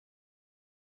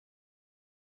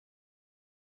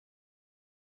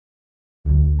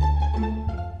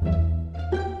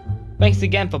Thanks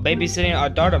again for babysitting our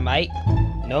daughter, mate.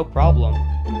 No problem.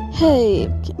 Hey,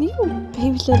 can you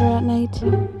babysit her at night?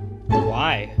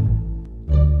 Why?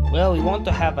 Well, we want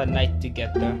to have a night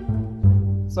together.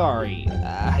 Sorry,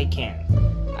 I can't.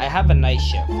 I have a night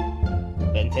shift.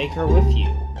 Then take her with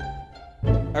you.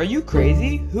 Are you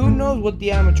crazy? Who knows what the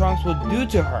animatronics will do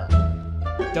to her?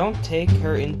 Don't take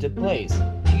her into place.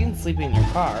 She can sleep in your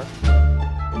car.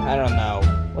 I don't know.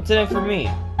 What's in it for me?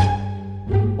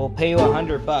 We'll pay you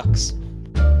 $100.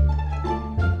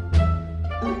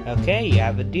 Okay, you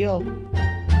have a deal.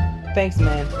 Thanks,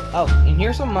 man. Oh, and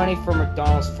here's some money for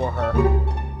McDonald's for her.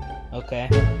 Okay.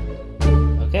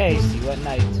 Okay, see you at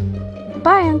night.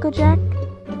 Bye, Uncle Jack.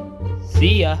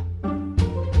 See ya.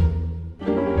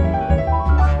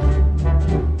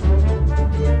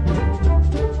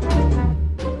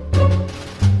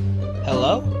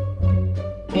 Hello?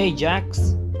 Hey,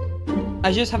 Jax.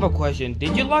 I just have a question.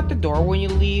 Did you lock the door when you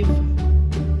leave?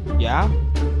 Yeah?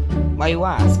 Why you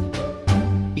ask?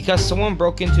 Because someone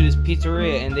broke into this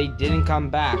pizzeria and they didn't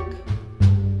come back.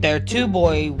 There are two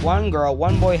boys, one girl.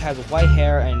 One boy has white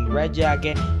hair and red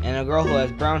jacket, and a girl who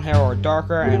has brown hair or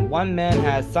darker, and one man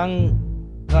has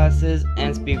sunglasses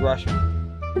and speaks Russian.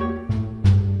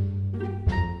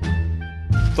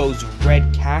 Those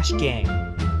Red Cash Gang.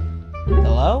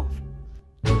 Hello?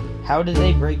 How did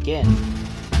they break in?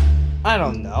 I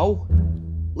don't know.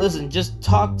 Listen, just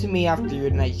talk to me after your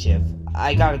night shift.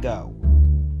 I gotta go.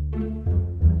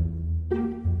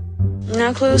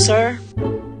 No clue, sir.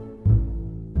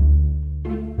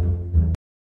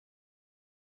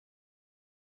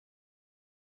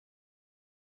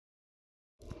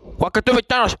 Welcome to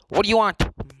McDonald's. What do you want?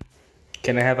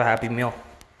 Can I have a Happy Meal?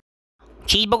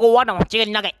 Cheeseburger 1 or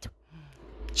chicken nugget?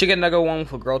 Chicken nugget 1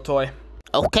 for girl toy.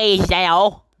 Okay, is that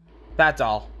all? That's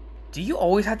all. Do you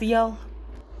always have to yell?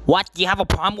 What? Do you have a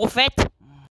problem with it?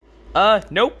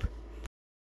 Nope.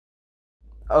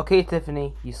 Okay,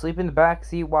 Tiffany, you sleep in the back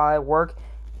seat while I work.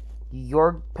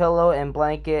 Your pillow and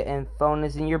blanket and phone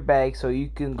is in your bag so you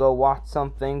can go watch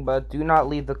something, but do not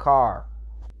leave the car.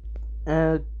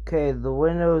 Okay, the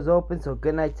window is open, so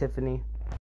good night, Tiffany.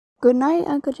 Good night,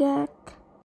 Uncle Jack.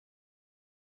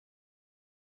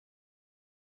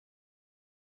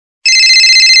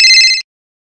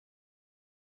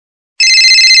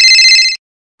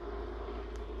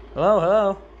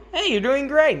 Hello. Hey, you're doing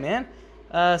great, man.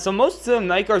 So most of the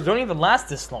night guards don't even last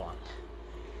this long.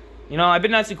 You know, I've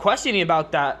been actually questioning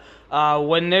about that.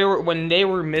 When they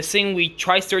were missing, we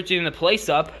tried searching the place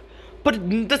up, but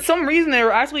for some reason they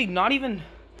were actually not even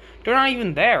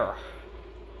there.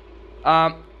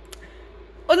 Enough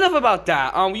about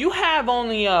that. You have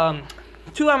only 2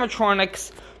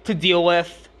 animatronics to deal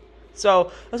with.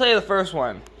 So let's say the first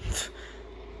one.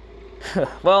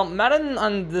 Well, Madden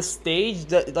on this stage,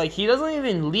 he doesn't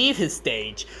even leave his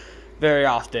stage very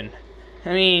often.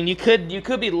 I mean, you could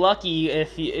be lucky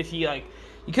if he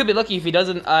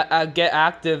doesn't get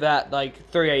active at like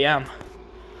 3 a.m.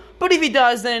 But if he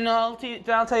does, then I'll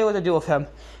tell you what to do with him.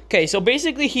 Okay, so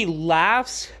basically he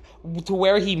laughs to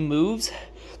where he moves.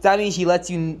 That means he lets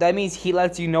you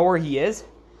know where he is.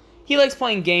 He likes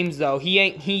playing games though.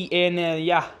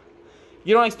 Yeah.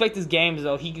 You don't expect his games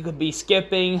though. He could be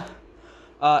skipping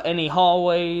any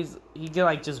hallways. He can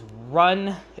like just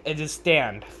run and just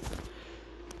stand.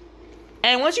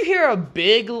 And once you hear a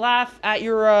big laugh at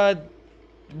your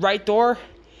right door,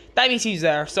 that means he's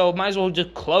there. So might as well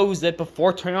just close it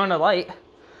before turning on the light,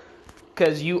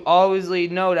 because you always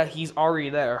know that he's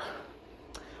already there.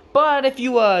 But if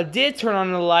you did turn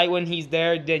on the light when he's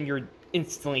there, then you're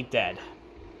instantly dead.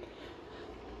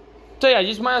 So yeah, you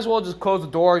just might as well just close the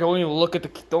door. Don't even look at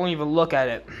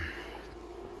it.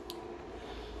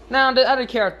 Now the other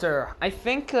character, I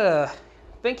think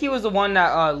he was the one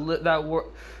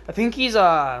I think he's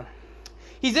in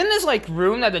this like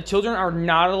room that the children are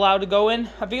not allowed to go in.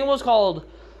 I think it was called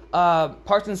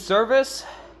Parts and Service.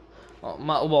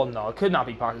 Well, no, it could not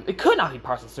be Parts. It could not be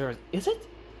Parts and Service, is it?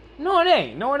 No, it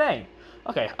ain't.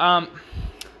 Okay. I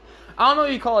don't know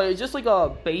what you call it. It's just like a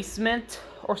basement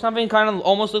or something. Kind of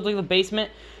almost looks like the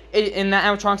basement. And that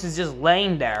animatronics is just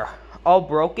laying there, all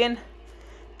broken.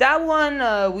 That one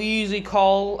we usually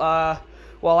call.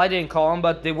 Well, I didn't call him,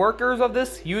 but the workers of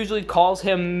this usually calls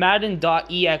him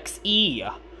Madden.exe.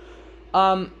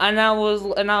 And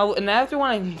after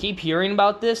when I keep hearing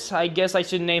about this, I guess I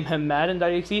should name him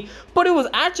Madden.exe. But it was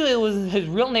his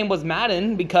real name was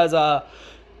Madden because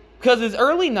his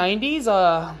early 90s,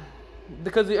 well,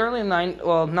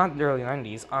 not the early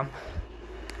 90s,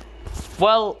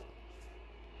 well,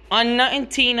 on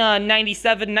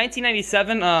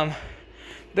 1997,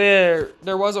 there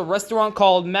was a restaurant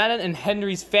called Madden and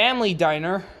Henry's Family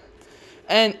Diner,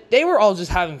 And they were all just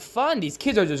having fun. These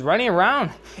kids are just running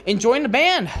around, enjoying the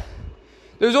band.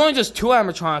 There's only just 2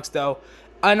 animatronics though,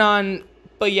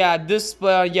 but yeah,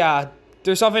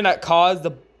 there's something that caused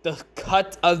the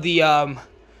cut of the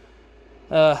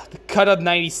cut of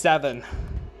 97.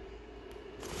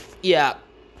 Yeah.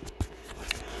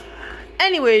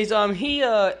 Anyways,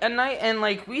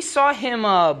 we saw him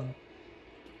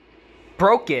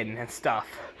broken and stuff.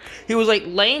 He was like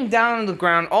laying down on the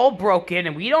ground, all broken,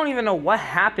 and we don't even know what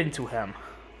happened to him.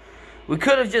 We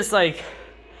could have just like,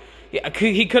 yeah,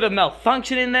 he could have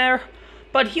malfunctioned in there,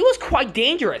 but he was quite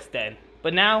dangerous then.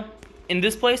 But now, in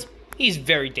this place, he's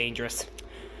very dangerous.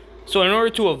 So in order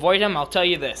to avoid him, I'll tell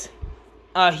you this: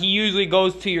 he usually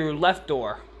goes to your left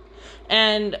door,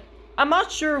 and I'm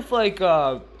not sure if like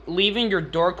leaving your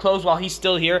door closed while he's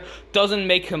still here doesn't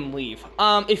make him leave.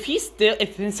 If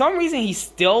for some reason he's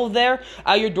still there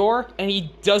at your door and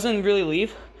he doesn't really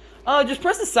leave, just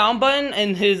press the sound button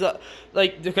and his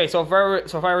okay. So if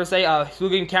I were to say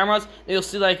looking cameras, you'll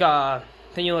see like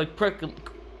then you like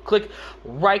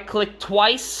right click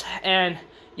twice, and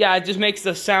yeah, it just makes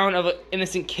the sound of an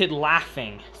innocent kid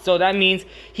laughing. So that means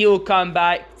he'll come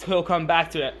back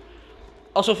to it.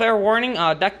 Also, fair warning,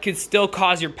 that could still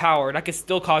cause your power. Just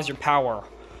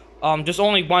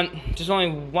only one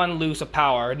loose of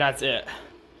power, and that's it.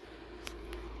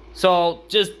 So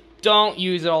just don't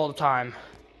use it all the time.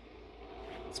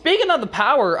 Speaking of the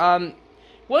power,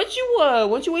 once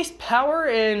you waste power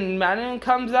and Madden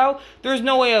comes out, there's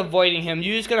no way of avoiding him.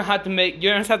 You're just gonna have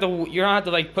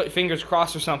to like put fingers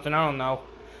crossed or something. I don't know.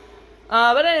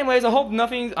 But anyways, I hope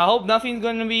nothing's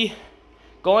gonna be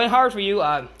going hard for you.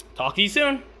 Talk to you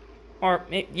soon. Or,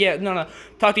 yeah, no.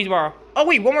 Talk to you tomorrow. Oh,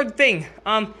 wait, one more thing.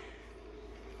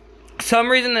 Some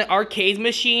reason the arcade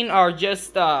machine are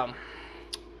just not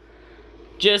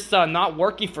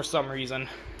working for some reason.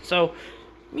 So,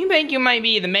 you think you might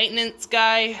be the maintenance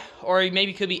guy, or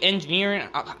maybe could be engineering.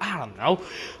 I don't know.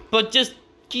 But just,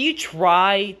 can you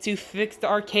try to fix the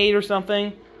arcade or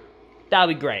something? That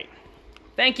would be great.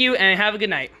 Thank you, and have a good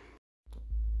night.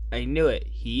 I knew it.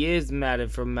 He is Madden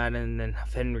from Madden and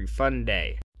Henry Fun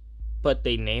Day. But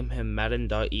they name him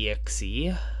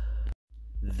Madden.exe?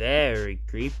 Very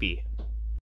creepy.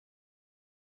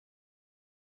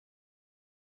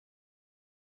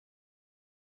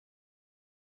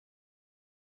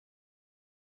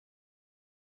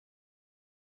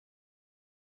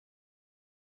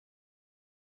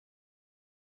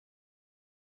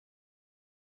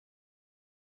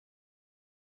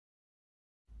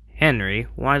 Henry,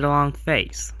 why the long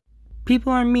face?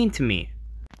 People are mean to me.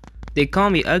 They call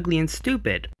me ugly and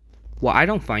stupid. Well, I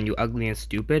don't find you ugly and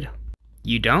stupid.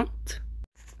 You don't?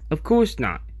 Of course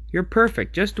not. You're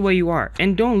perfect just the way you are.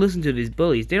 And don't listen to these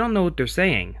bullies. They don't know what they're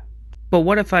saying. But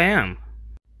what if I am?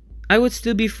 I would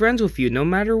still be friends with you no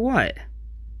matter what.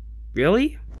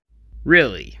 Really?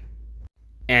 Really.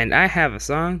 And I have a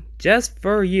song just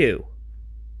for you.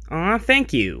 Aw,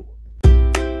 thank you.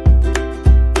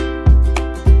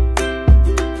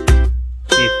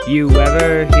 If you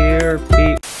ever hear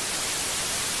people...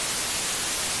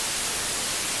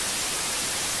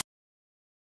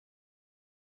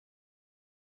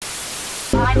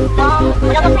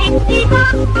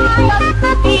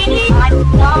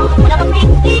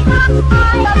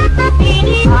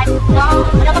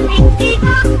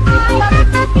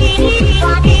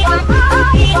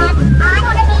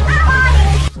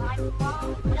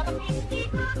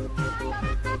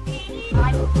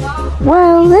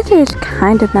 Well, that is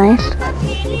kind of nice.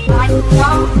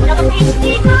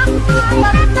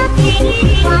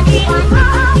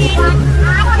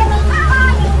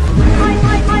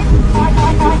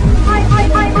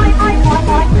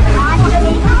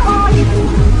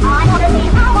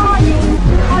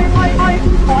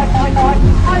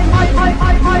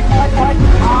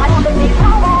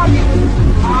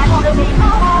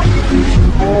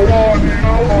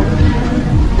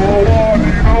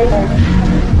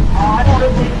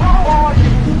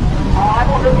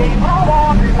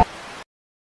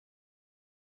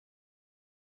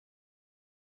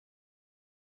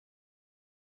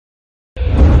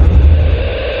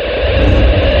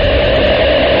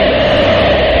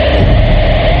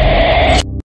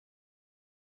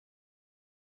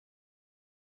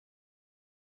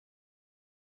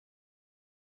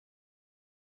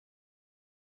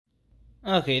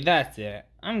 Okay, that's it.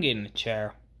 I'm getting a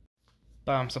chair.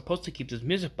 But I'm supposed to keep this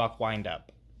music box wind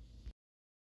up.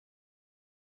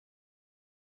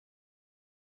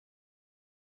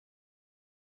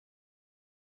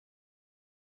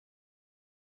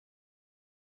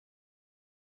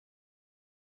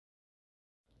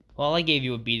 Well, I gave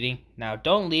you a beating. Now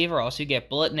don't leave or else you get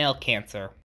bullet nail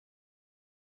cancer.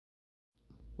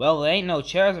 Well, there ain't no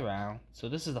chairs around, so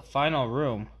this is the final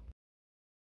room.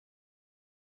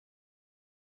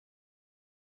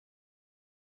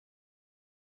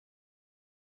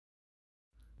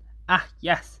 Ah,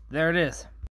 yes, there it is.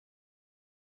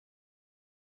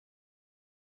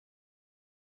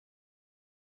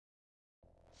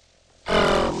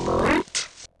 What?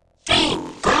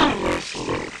 Thank God we're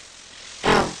here.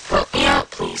 Now, help me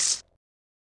out, please.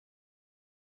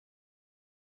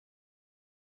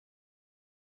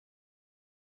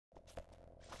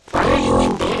 Why are you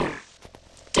in there?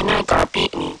 The night guard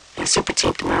beat me and super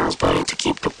taped Maryl's body to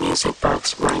keep the music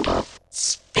box wind up.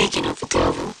 Speaking of the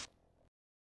devil.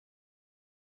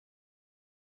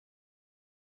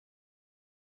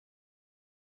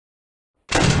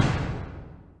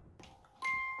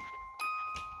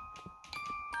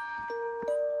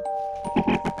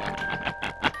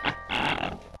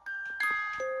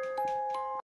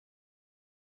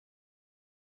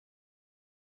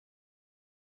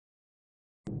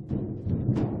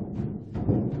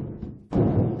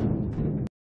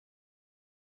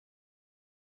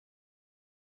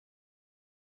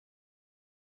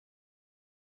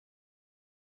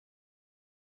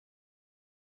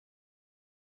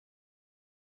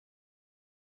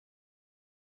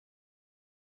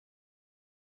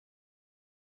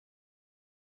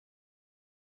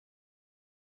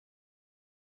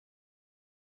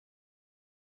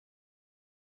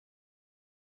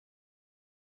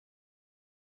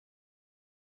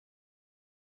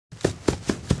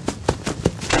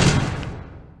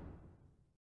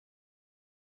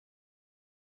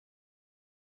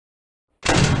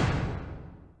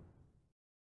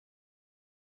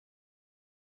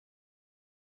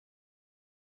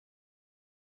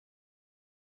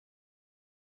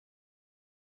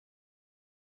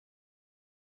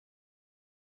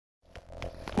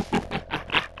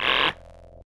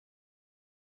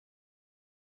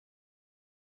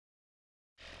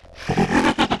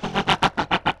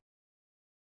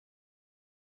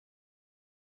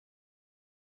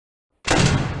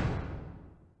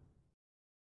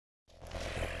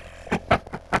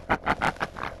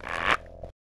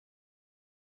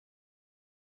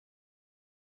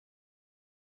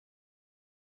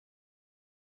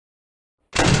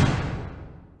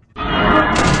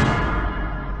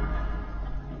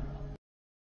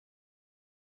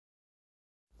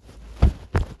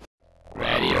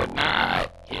 Ready or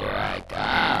not, here I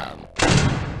come.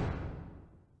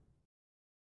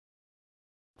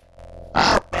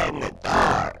 Open the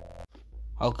door.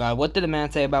 Oh god, what did the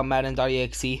man say about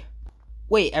Madden.exe?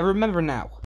 Wait, I remember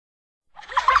now.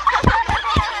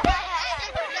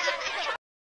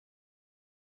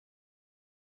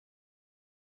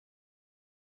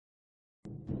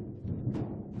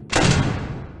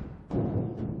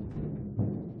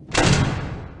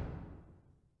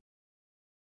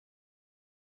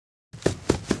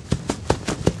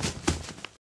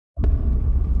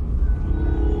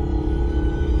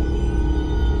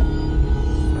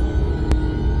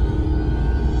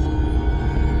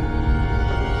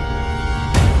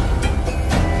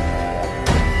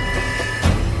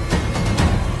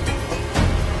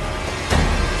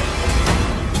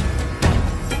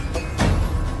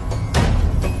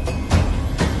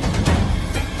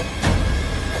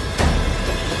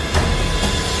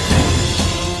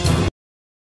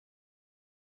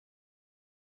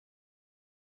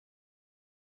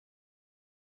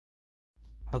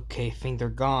 Okay, think they're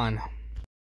gone.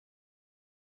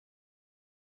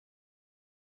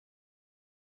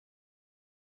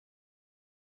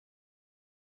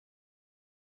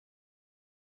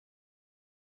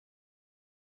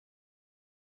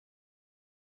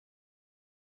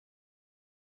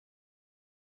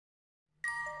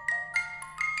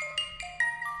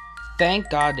 Thank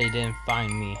God they didn't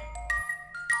find me.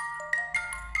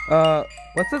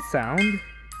 What's that sound?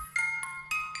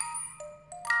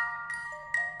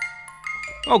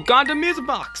 Oh god, the music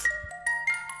box!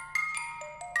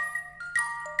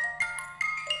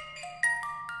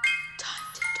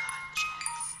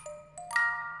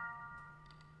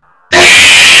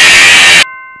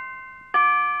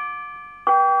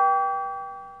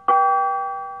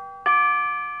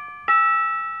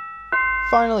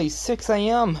 Finally, 6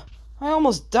 a.m. I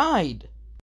almost died.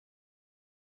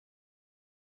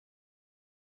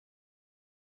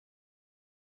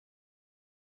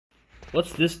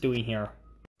 What's this doing here?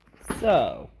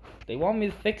 So, they want me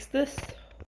to fix this?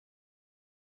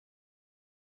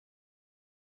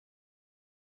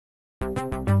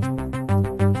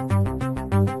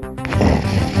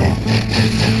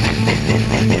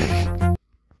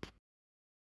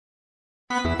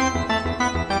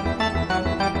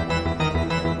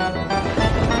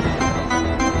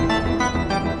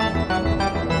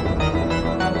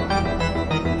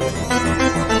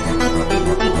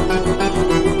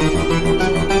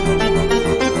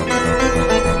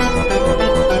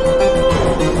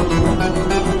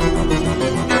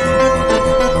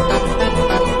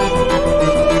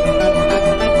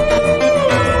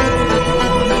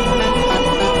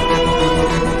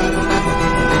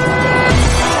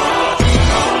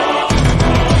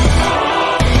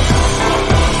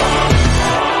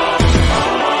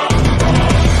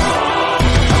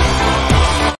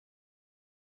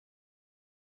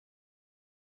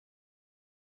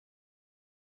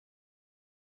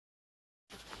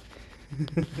 Okay,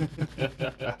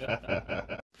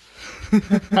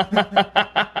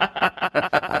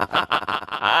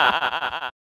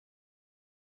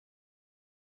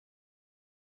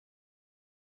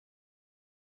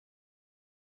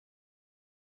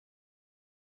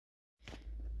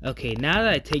 now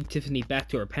that I take Tiffany back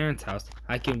to her parents' house,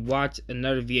 I can watch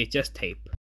another VHS tape.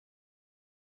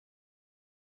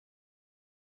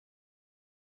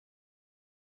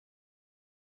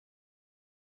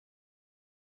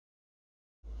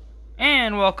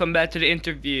 And welcome back to the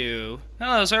interview.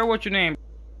 Hello, sir. What's your name?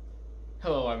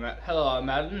 Hello, I'm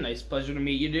Adam. Nice pleasure to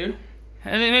meet you, dude.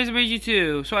 And nice to meet you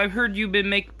too. So I've heard you've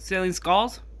been selling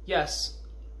skulls. Yes.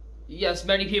 Yes,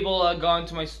 many people gone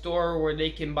to my store where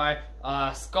they can buy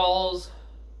skulls.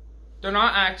 They're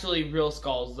not actually real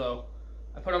skulls, though.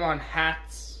 I put them on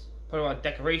hats, put them on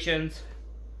decorations.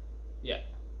 Yeah.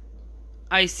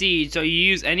 I see. So you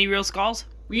use any real skulls?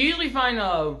 We usually find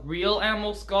real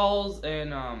animal skulls,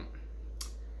 and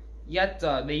yet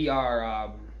they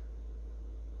are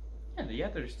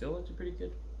they're still actually pretty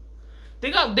good.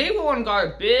 They got big ones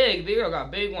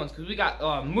because we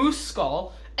got moose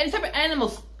skull, any type of animal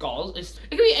skulls. It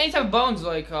could be any type of bones,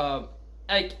 like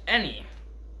any.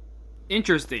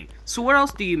 Interesting. So what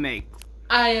else do you make?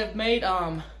 I have made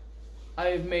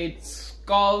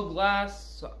skull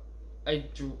glass.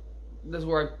 That's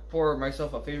where I pour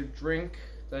myself a favorite drink.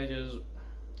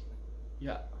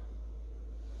 Yeah.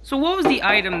 So what was the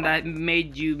item that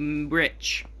made you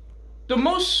rich? The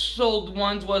most sold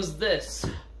ones was this.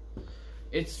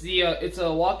 It's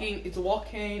a walking.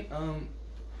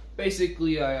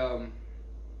 Basically I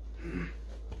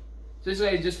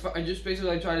just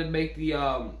basically try to make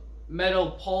the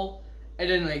metal pole, and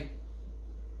then like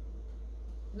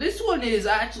this one is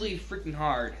actually freaking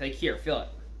hard. Like here, feel it.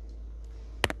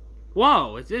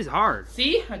 Whoa, it is hard.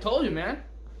 See, I told you, man.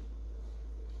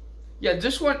 Yeah,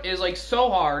 this one is like so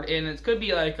hard, and it could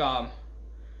be like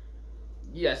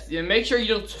yes. Yeah, make sure you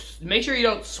don't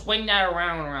swing that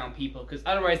around people, because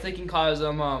otherwise they can cause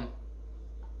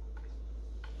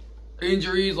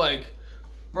injuries like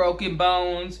broken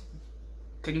bones,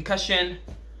 concussion.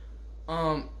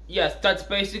 Yes, that's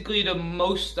basically the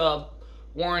most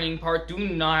warning part. Do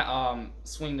not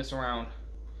swing this around.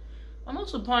 I'm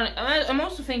also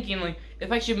thinking like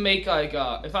if I should make like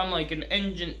if I'm like an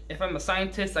engine, if I'm a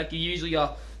scientist, I could usually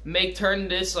turn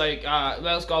this like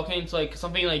metal skull into like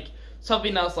something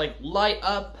else, like light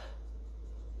up,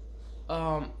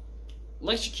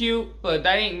 electrocute, but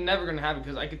that ain't never gonna happen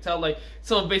because I could tell like,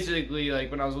 so basically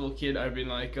like when I was a little kid, I've been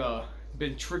like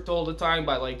been tricked all the time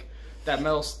by like that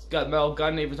metal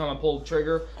gun. Every time I pull the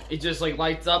trigger, it just like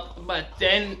lights up. But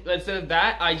then instead of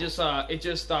that, I just it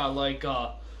just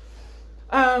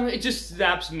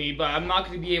zaps me. But I'm not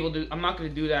gonna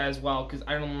do that as well because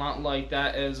I do not like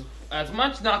that as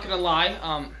much. Not gonna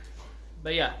lie.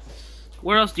 But yeah.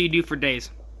 What else do you do for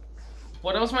days?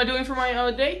 What else am I doing for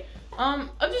my day? I'm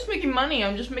just making money.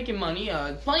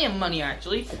 Plenty of money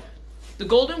actually. The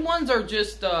golden ones are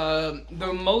just the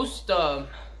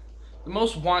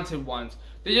most wanted ones.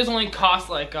 They just only cost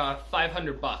like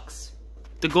 $500.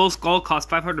 The gold skull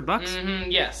costs $500? Mm-hmm,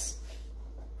 yes.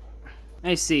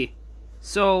 I see.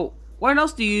 So, what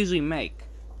else do you usually make?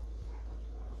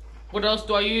 What else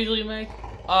do I usually make?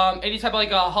 Any type of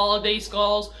like holiday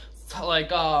skulls,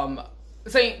 like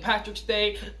St. Patrick's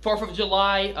Day, 4th of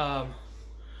July,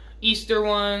 Easter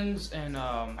ones, and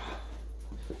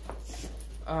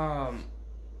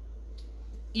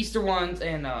Easter ones,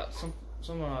 and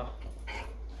some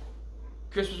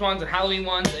Christmas ones and Halloween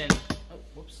ones, and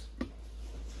whoops.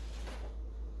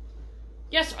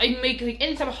 Yes, I make like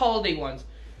any type of holiday ones,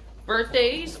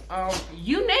 birthdays,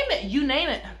 you name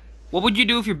it. What would you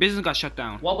do if your business got shut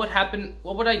down? What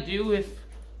would I do if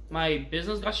my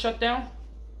business got shut down?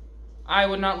 I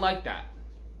would not like that.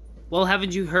 Well,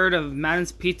 haven't you heard of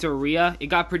Madden's Pizzeria? It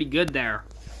got pretty good there.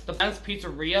 The Madden's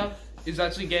Pizzeria is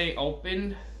actually getting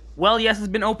opened. Well, yes, it's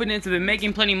been open and it's been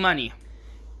making plenty of money.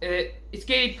 It's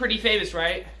getting pretty famous,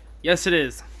 right? Yes, it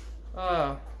is.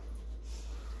 Well,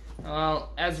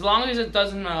 as long as it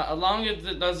doesn't,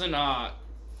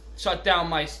 shut down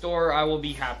my store, I will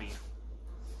be happy.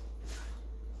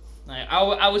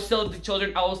 I will still let the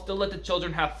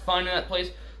children have fun in that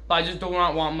place, but I just do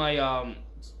not want my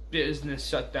business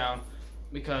shut down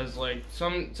because like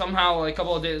somehow like a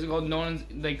couple of days ago, no one's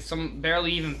like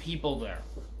barely even people there.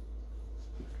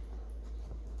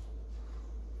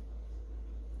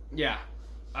 Yeah.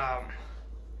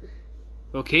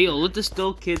 Okay, you'll let the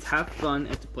still kids have fun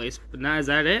at the place, but now is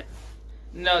that it?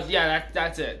 No, yeah,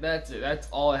 that's it. That's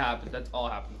all that happened.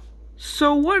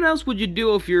 So what else would you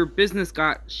do if your business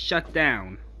got shut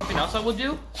down? Something else I would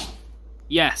do?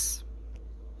 Yes.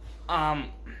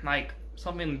 Like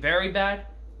something very bad?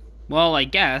 Well, I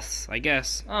guess.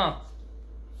 Oh.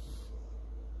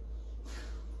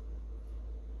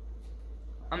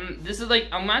 This is like,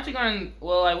 I'm actually gonna,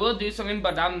 well, I will do something,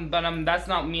 but that's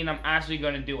not mean I'm actually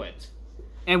gonna do it.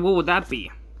 And what would that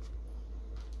be?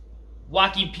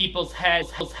 Whacking people's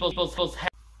heads.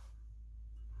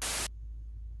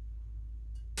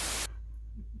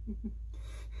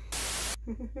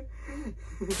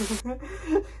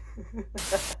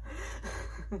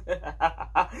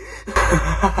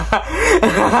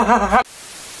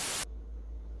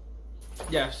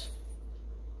 Yes.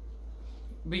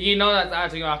 But you know that's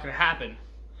actually not gonna happen.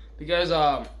 Because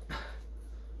I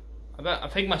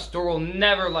think my store will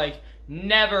never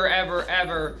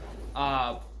ever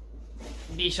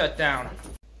be shut down.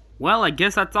 Well, I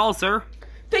guess that's all, sir.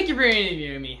 Thank you for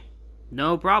interviewing me.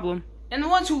 No problem. And the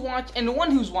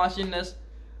one who's watching this,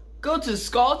 go to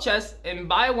Skull Chest and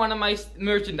buy one of my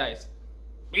merchandise.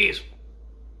 Please.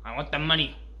 I want the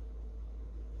money.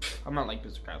 I'm not like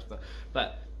Mr. Krabs,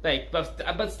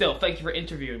 but still, thank you for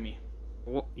interviewing me.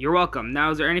 Well, you're welcome.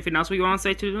 Now, is there anything else we want to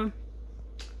say to them?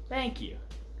 Thank you.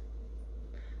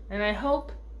 And I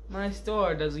hope my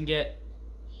store doesn't get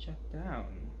shut down.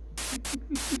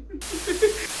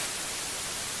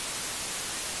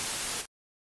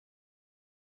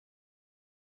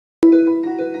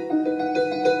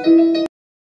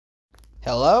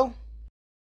 Hello?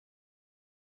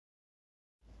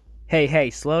 Hey,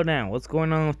 slow down. What's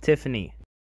going on with Tiffany?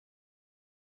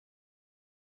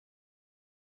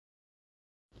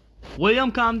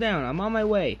 William, calm down. I'm on my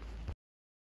way.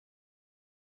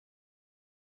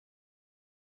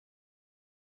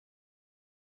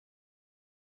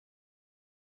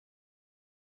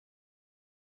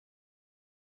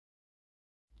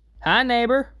 Hi,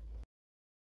 neighbor.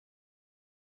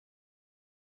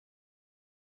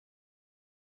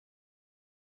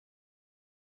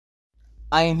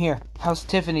 I am here. How's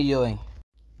Tiffany doing?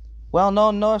 Well,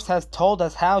 no nurse has told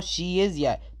us how she is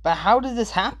yet, but how did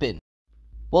this happen?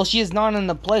 Well, she is not in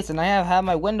the place, and I have had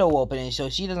my window open so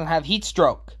she doesn't have heat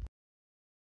stroke.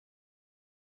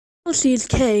 Well, she's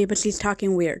okay, but she's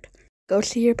talking weird. Go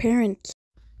see your parents.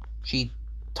 She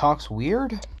talks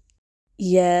weird?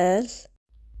 Yes.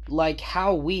 Like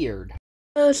how weird?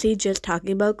 Oh, she's just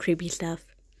talking about creepy stuff.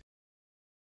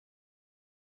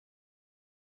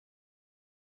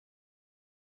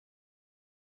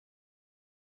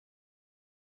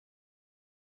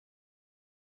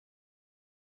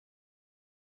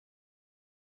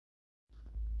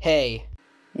 Hey.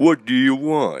 What do you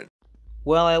want?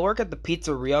 Well, I work at the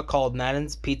pizzeria called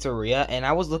Madden's Pizzeria, and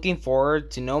I was looking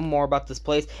forward to know more about this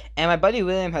place, and my buddy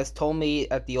William has told me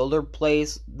at the older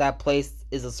place, that place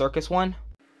is a circus one.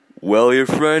 Well, your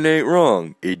friend ain't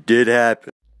wrong. It did happen.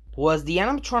 Was the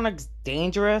animatronics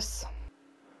dangerous?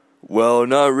 Well,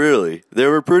 not really. They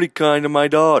were pretty kind to my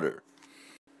daughter.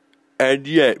 And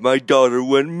yet, my daughter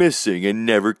went missing and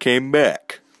never came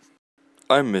back.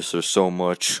 I miss her so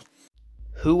much.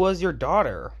 Who was your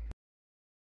daughter?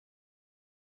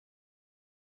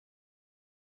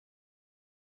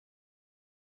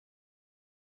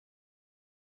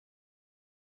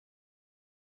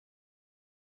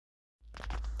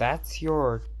 That's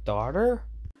your daughter?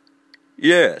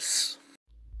 Yes.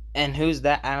 And who's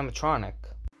that animatronic?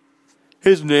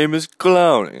 His name is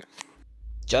Clowny.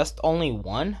 Just only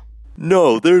one?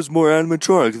 No, there's more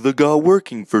animatronics that got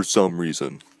working for some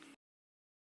reason.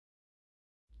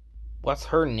 What's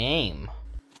her name?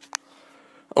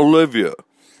 Olivia.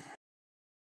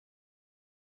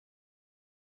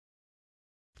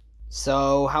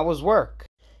 So, how was work?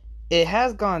 It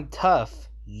has gone tough,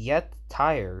 yet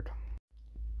tired.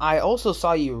 I also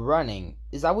saw you running.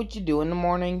 Is that what you do in the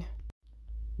morning?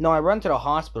 No, I run to the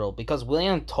hospital because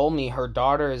William told me her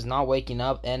daughter is not waking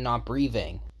up and not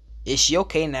breathing. Is she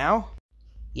okay now?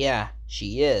 Yeah,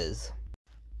 she is.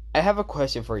 I have a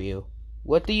question for you.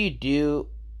 What do you do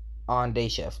on day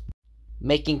shift?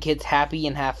 Making kids happy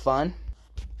and have fun?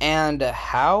 And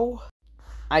how?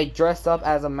 I dress up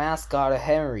as a mascot of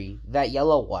Henry, that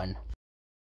yellow one.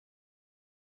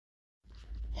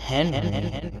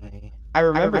 Henry? I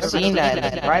remember seeing that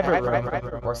in the private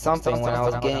room or something when I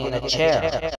was getting in a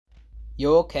chair.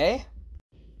 You okay?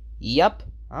 Yep,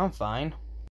 I'm fine.